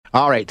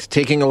All right,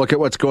 taking a look at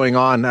what's going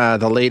on,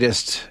 the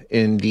latest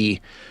in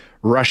the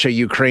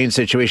Russia-Ukraine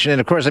situation.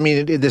 And of course, I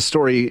mean, this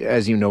story,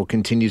 as you know,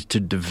 continues to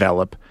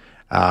develop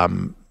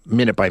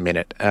minute by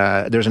minute.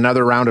 There's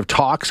another round of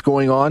talks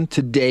going on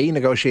today.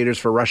 Negotiators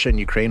for Russia and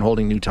Ukraine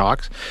holding new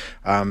talks.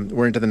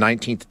 We're into the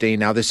 19th day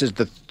now. This is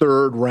the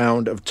third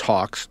round of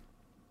talks.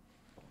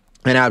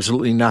 And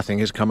absolutely nothing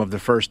has come of the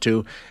first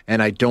two.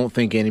 And I don't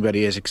think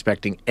anybody is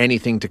expecting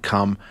anything to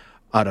come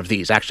out of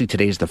these. Actually,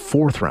 today is the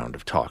fourth round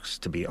of talks,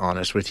 to be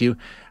honest with you.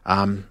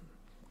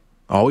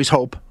 Always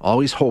hope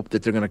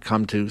that they're going to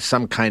come to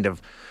some kind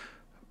of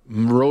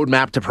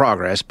roadmap to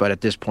progress. But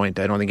at this point,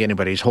 I don't think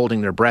anybody's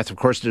holding their breath. Of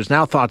course, there's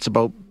now thoughts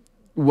about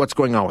what's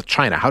going on with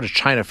China. How does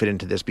China fit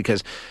into this?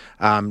 Because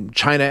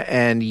China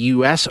and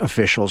U.S.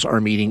 officials are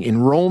meeting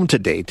in Rome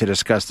today to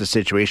discuss the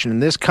situation.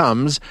 And this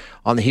comes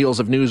on the heels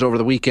of news over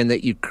the weekend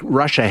that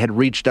Russia had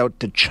reached out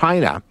to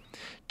China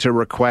to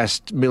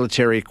request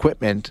military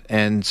equipment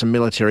and some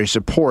military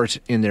support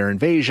in their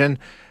invasion.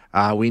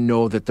 We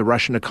know that the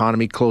Russian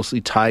economy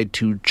closely tied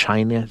to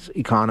China's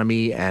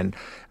economy, and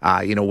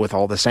with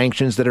all the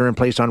sanctions that are in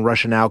place on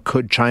Russia now,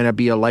 could China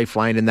be a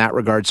lifeline in that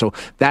regard? So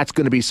that's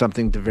going to be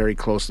something to very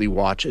closely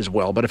watch as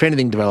well. But if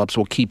anything develops,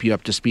 we'll keep you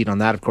up to speed on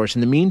that, of course.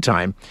 In the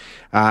meantime,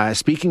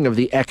 speaking of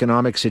the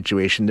economic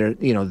situation,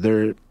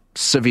 they're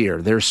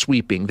severe, they're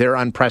sweeping, they're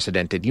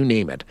unprecedented, you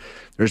name it.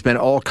 There's been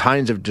all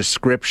kinds of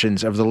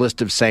descriptions of the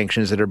list of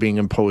sanctions that are being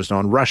imposed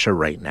on Russia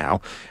right now.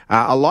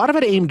 A lot of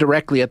it aimed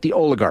directly at the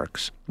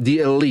oligarchs, the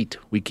elite.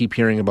 We keep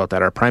hearing about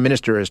that. Our Prime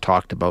Minister has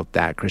talked about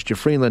that. Chrystia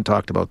Freeland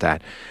talked about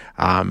that.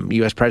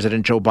 U.S.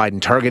 President Joe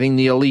Biden targeting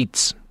the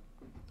elites.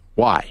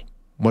 Why?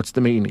 What's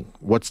the meaning?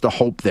 What's the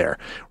hope there?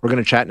 We're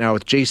going to chat now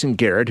with Jason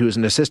Garrett, who is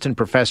an assistant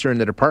professor in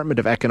the Department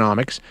of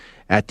Economics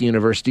at the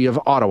University of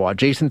Ottawa.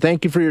 Jason,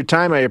 thank you for your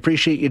time. I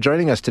appreciate you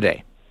joining us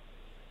today.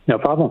 No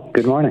problem.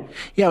 Good morning.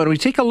 Yeah, when we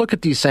take a look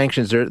at these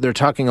sanctions, they're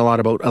talking a lot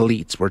about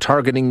elites. We're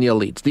targeting the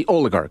elites, the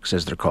oligarchs,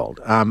 as they're called.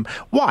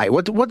 Why?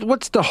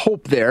 What's the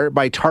hope there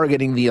by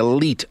targeting the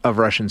elite of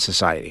Russian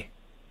society?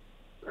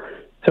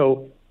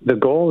 So the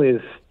goal is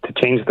to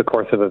change the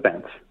course of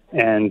events.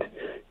 And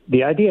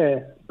the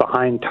idea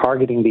behind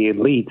targeting the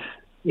elites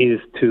is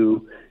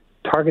to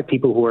target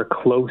people who are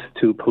close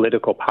to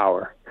political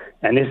power.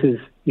 And this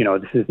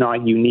is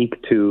not unique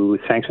to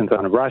sanctions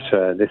on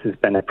Russia. This has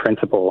been a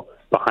principle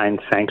behind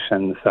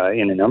sanctions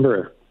in a number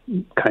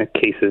of kind of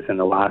cases in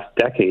the last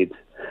decades.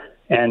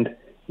 And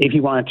if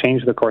you want to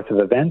change the course of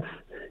events,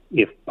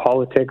 if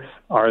politics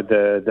are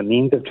the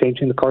means of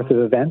changing the course of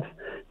events,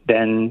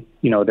 then,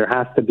 there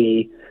has to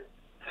be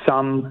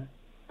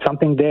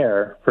something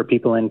there for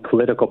people in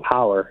political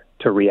power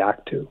to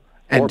react to,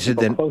 and or to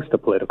people close to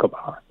political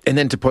power. And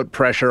then to put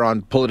pressure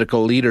on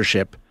political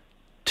leadership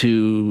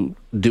to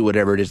do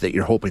whatever it is that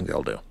you're hoping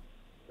they'll do.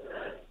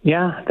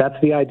 Yeah,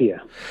 that's the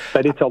idea.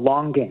 But it's a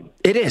long game.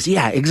 It is,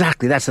 yeah,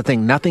 exactly. That's the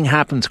thing. Nothing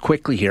happens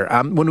quickly here.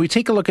 When we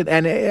take a look at,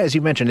 and as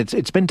you mentioned,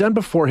 it's been done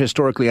before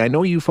historically. I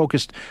know you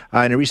focused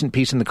in a recent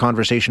piece in the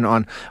conversation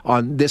on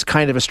this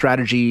kind of a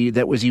strategy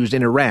that was used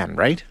in Iran,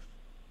 right?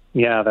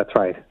 Yeah, that's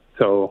right.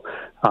 So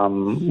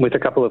with a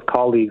couple of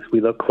colleagues, we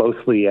look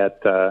closely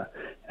at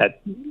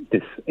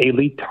this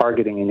elite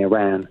targeting in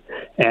Iran.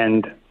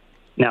 And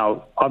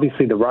now,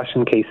 obviously, the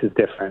Russian case is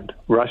different.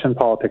 Russian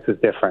politics is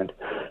different.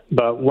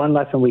 But one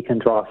lesson we can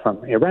draw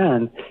from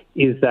Iran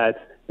is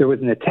that there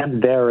was an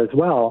attempt there as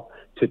well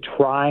to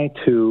try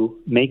to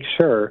make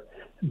sure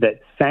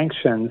that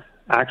sanctions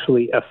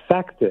actually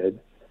affected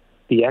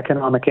the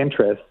economic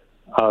interests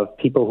of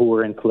people who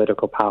were in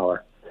political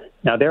power.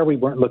 Now, there we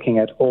weren't looking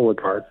at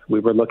oligarchs. We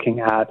were looking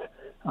at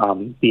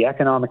the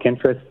economic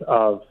interests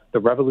of the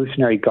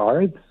Revolutionary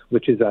Guards,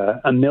 which is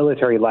a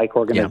military-like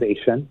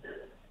organization,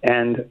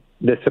 and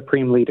the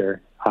supreme leader,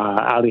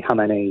 Ali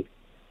Khamenei.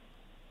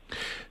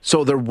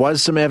 So there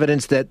was some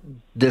evidence that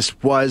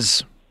this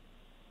was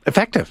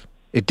effective.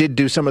 It did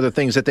do some of the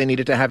things that they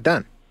needed to have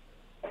done.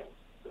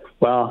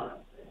 Well,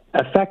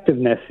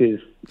 effectiveness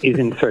is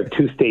in sort of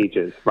two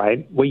stages,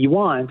 right? What you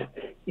want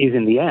is,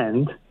 in the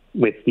end,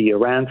 with the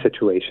Iran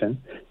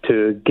situation,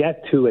 to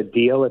get to a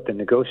deal at the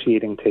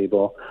negotiating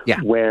table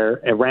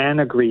where Iran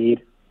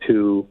agreed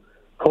to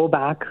pull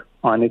back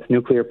on its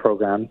nuclear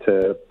program,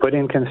 to put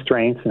in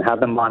constraints and have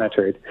them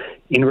monitored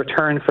in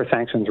return for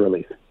sanctions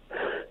relief.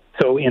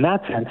 So in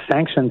that sense,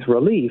 sanctions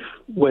relief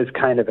was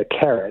kind of a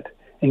carrot,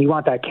 and you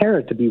want that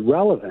carrot to be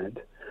relevant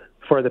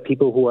for the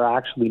people who are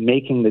actually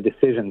making the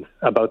decisions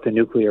about the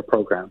nuclear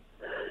program.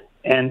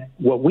 And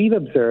what we've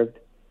observed,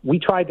 we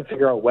tried to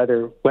figure out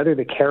whether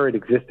the carrot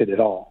existed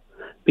at all,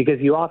 because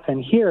you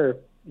often hear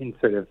in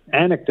sort of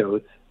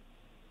anecdotes,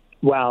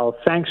 well,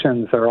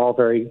 sanctions are all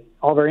very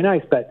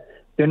nice, but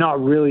they're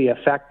not really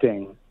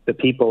affecting the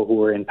people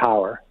who are in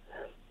power.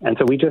 And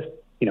so we just,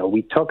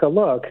 we took a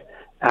look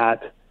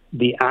at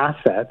the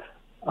assets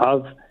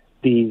of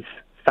these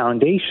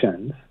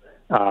foundations,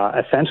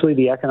 essentially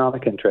the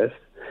economic interests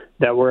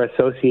that were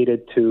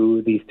associated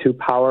to these two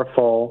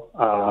powerful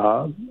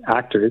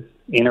actors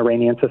in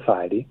Iranian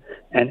society,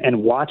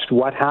 and watched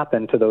what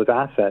happened to those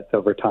assets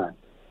over time.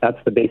 That's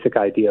the basic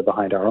idea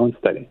behind our own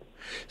study.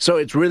 So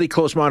it's really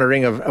close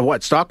monitoring of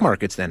what? Stock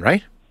markets then,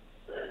 right?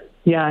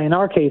 Yeah, in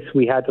our case,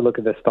 we had to look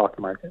at the stock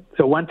market.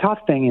 So one tough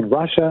thing in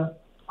Russia,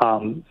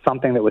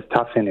 something that was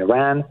tough in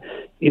Iran,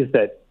 is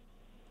that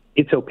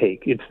it's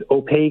opaque. It's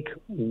opaque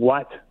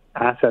what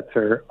assets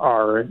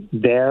are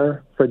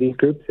there for these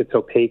groups. It's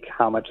opaque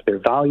how much they're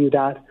valued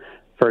at.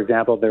 For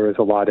example, there was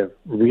a lot of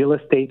real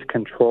estate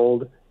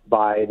controlled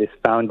by this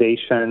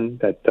foundation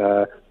that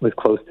was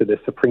close to the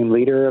supreme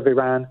leader of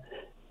Iran.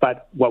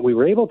 But what we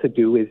were able to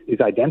do is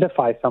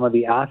identify some of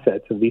the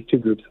assets of these two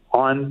groups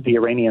on the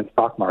Iranian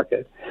stock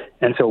market.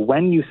 And so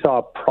when you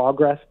saw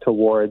progress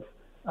towards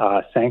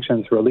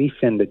sanctions relief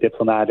in the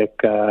diplomatic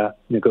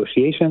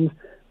negotiations,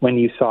 when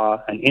you saw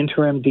an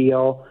interim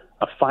deal,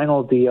 a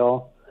final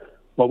deal,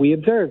 what we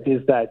observed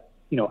is that,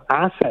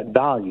 asset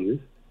values,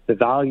 the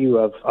value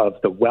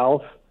of the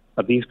wealth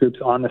of these groups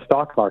on the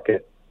stock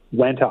market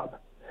went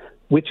up,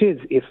 which is,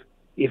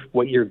 if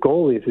what your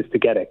goal is to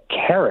get a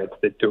carrot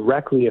that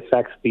directly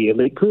affects the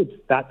elite groups,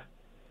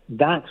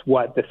 that's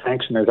what the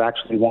sanctioners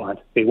actually want.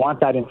 They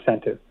want that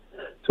incentive.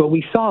 So what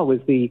we saw was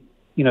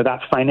that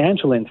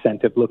financial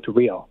incentive looked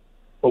real.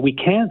 What we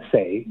can't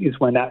say is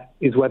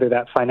whether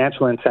that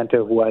financial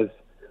incentive was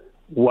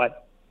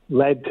what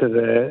led to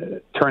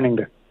the turning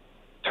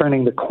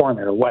the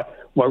corner, what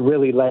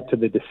really led to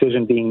the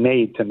decision being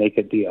made to make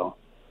a deal.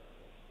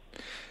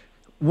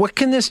 What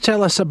can this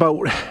tell us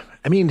about,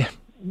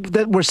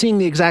 that we're seeing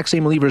the exact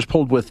same levers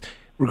pulled with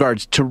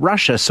regards to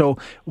Russia. So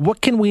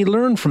what can we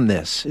learn from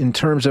this in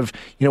terms of,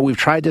 we've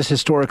tried this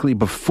historically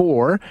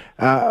before.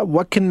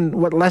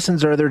 What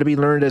lessons are there to be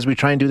learned as we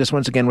try and do this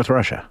once again with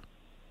Russia?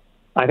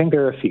 I think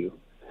there are a few.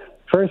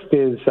 First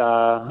is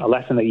a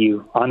lesson that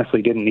you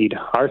honestly didn't need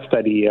our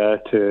study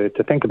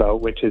to think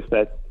about, which is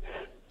that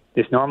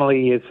this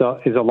normally is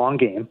a long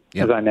game,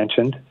 as I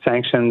mentioned.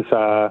 Sanctions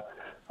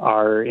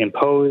are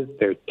imposed,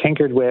 they're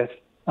tinkered with,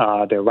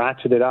 they're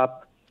ratcheted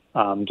up.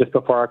 Just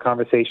before our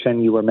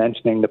conversation, you were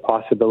mentioning the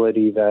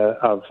possibility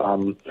of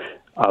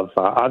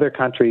other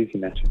countries. You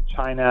mentioned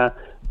China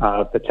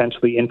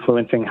potentially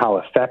influencing how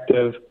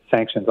effective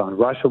sanctions on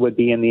Russia would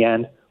be in the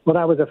end. Well,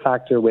 that was a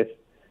factor with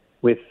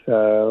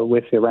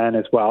Iran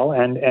as well,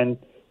 and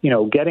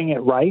getting it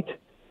right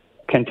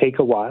can take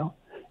a while.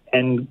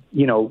 And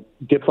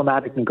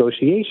diplomatic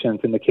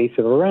negotiations in the case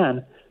of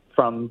Iran,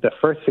 from the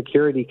first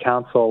Security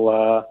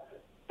Council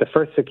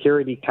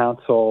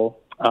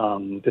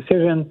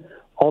decision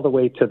all the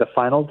way to the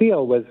final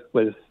deal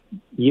was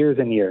years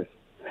and years.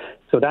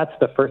 So that's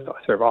the first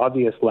sort of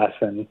obvious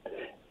lesson.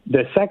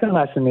 The second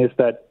lesson is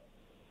that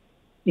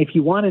if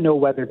you want to know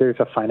whether there's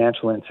a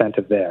financial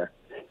incentive there,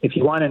 if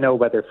you want to know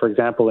whether, for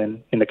example,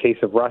 in the case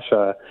of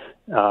Russia,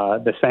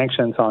 the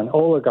sanctions on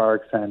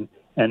oligarchs and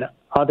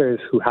others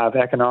who have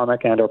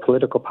economic and or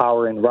political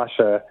power in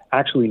Russia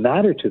actually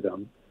matter to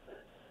them,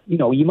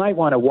 you might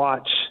want to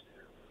watch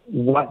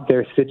what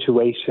their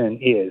situation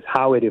is,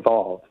 how it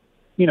evolves.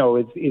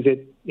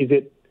 Is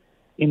it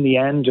in the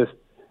end just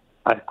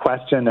a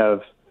question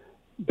of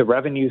the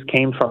revenues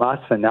came from us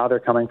and now they're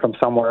coming from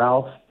somewhere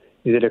else?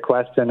 Is it a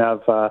question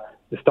of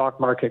the stock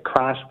market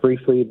crashed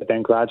briefly but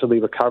then gradually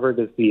recovered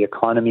as the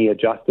economy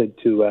adjusted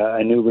to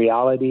a new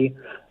reality?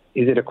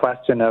 Is it a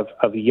question of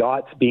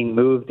yachts being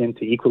moved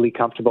into equally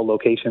comfortable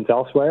locations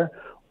elsewhere?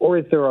 Or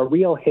is there a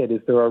real hit?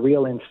 Is there a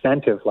real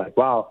incentive like,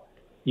 wow,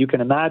 you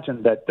can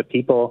imagine that the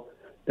people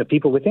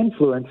with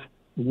influence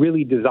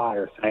really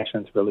desire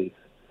sanctions relief?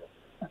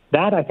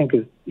 That, I think,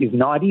 is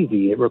not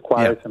easy. It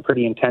requires some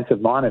pretty intensive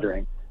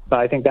monitoring. But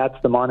I think that's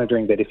the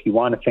monitoring that if you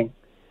want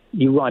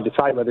to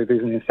decide whether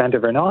there's an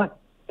incentive or not,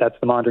 that's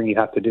the monitoring you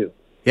have to do.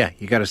 Yeah,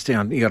 you got to stay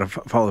on. You got to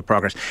follow the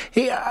progress.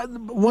 Hey,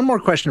 one more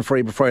question for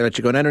you before I let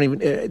you go. And I don't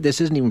even. This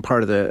isn't even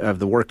part of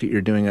the work that you're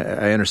doing.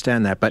 I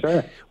understand that, but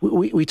sure.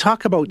 we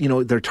talk about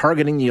they're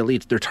targeting the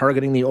elites, they're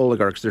targeting the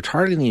oligarchs, they're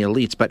targeting the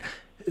elites. But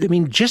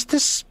just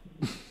this.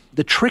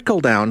 The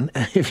trickle down,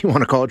 if you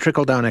want to call it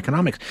trickle down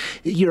economics,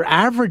 your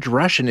average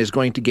Russian is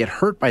going to get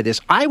hurt by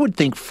this. I would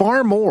think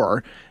far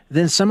more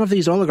than some of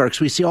these oligarchs.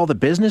 We see all the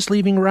business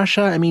leaving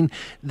Russia.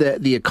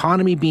 The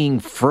economy being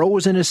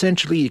frozen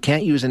essentially. You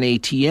can't use an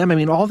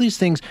ATM. All these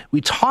things.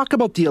 We talk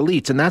about the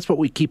elites, and that's what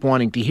we keep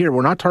wanting to hear.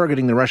 We're not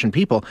targeting the Russian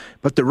people,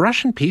 but the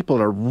Russian people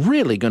are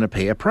really going to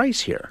pay a price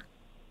here.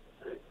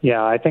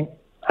 Yeah, I think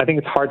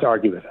it's hard to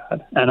argue with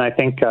that, and I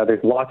think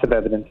there's lots of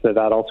evidence that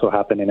also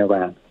happened in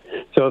Iran.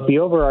 So if the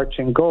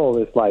overarching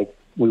goal is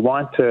we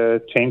want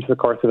to change the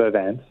course of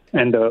events,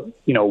 and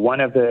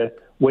one of the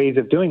ways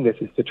of doing this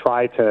is to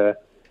try to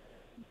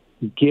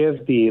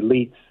give the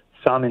elites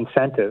some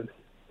incentives.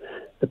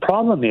 The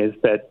problem is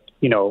that,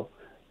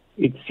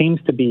 it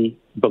seems to be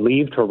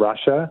believed for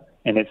Russia,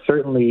 and it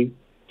certainly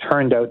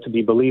turned out to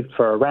be believed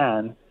for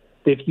Iran,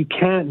 that if you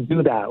can't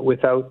do that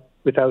without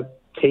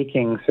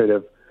taking sort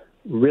of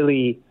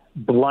really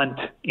blunt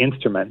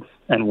instruments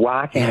and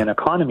whacking an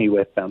economy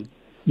with them,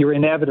 you're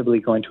inevitably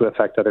going to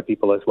affect other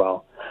people as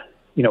well.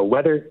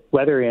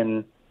 Whether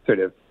in sort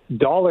of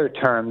dollar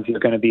terms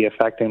you're going to be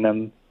affecting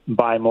them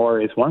by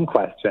more is one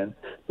question,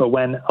 but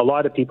when a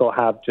lot of people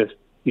have just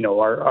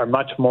are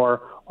much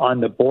more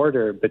on the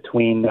border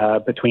between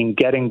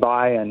getting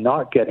by and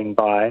not getting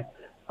by.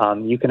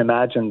 You can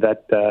imagine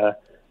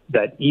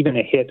that even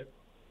a hit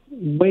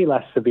way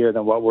less severe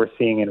than what we're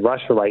seeing in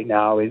Russia right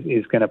now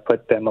is going to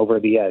put them over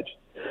the edge.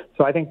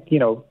 So I think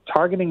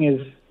targeting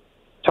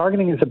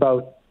is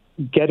about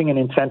getting an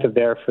incentive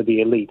there for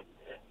the elite,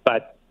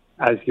 but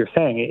as you're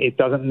saying, it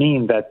doesn't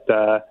mean that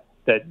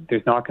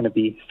there's not going to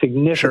be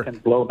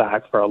significant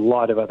blowback for a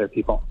lot of other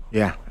people.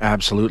 Yeah,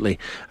 absolutely.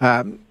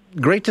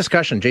 Great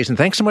discussion, Jason.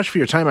 Thanks so much for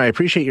your time. I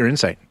appreciate your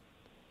insight.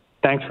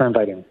 Thanks for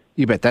inviting me.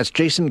 You bet. That's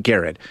Jason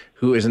Garrett,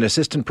 who is an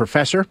assistant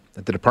professor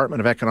at the Department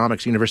of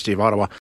Economics, University of Ottawa.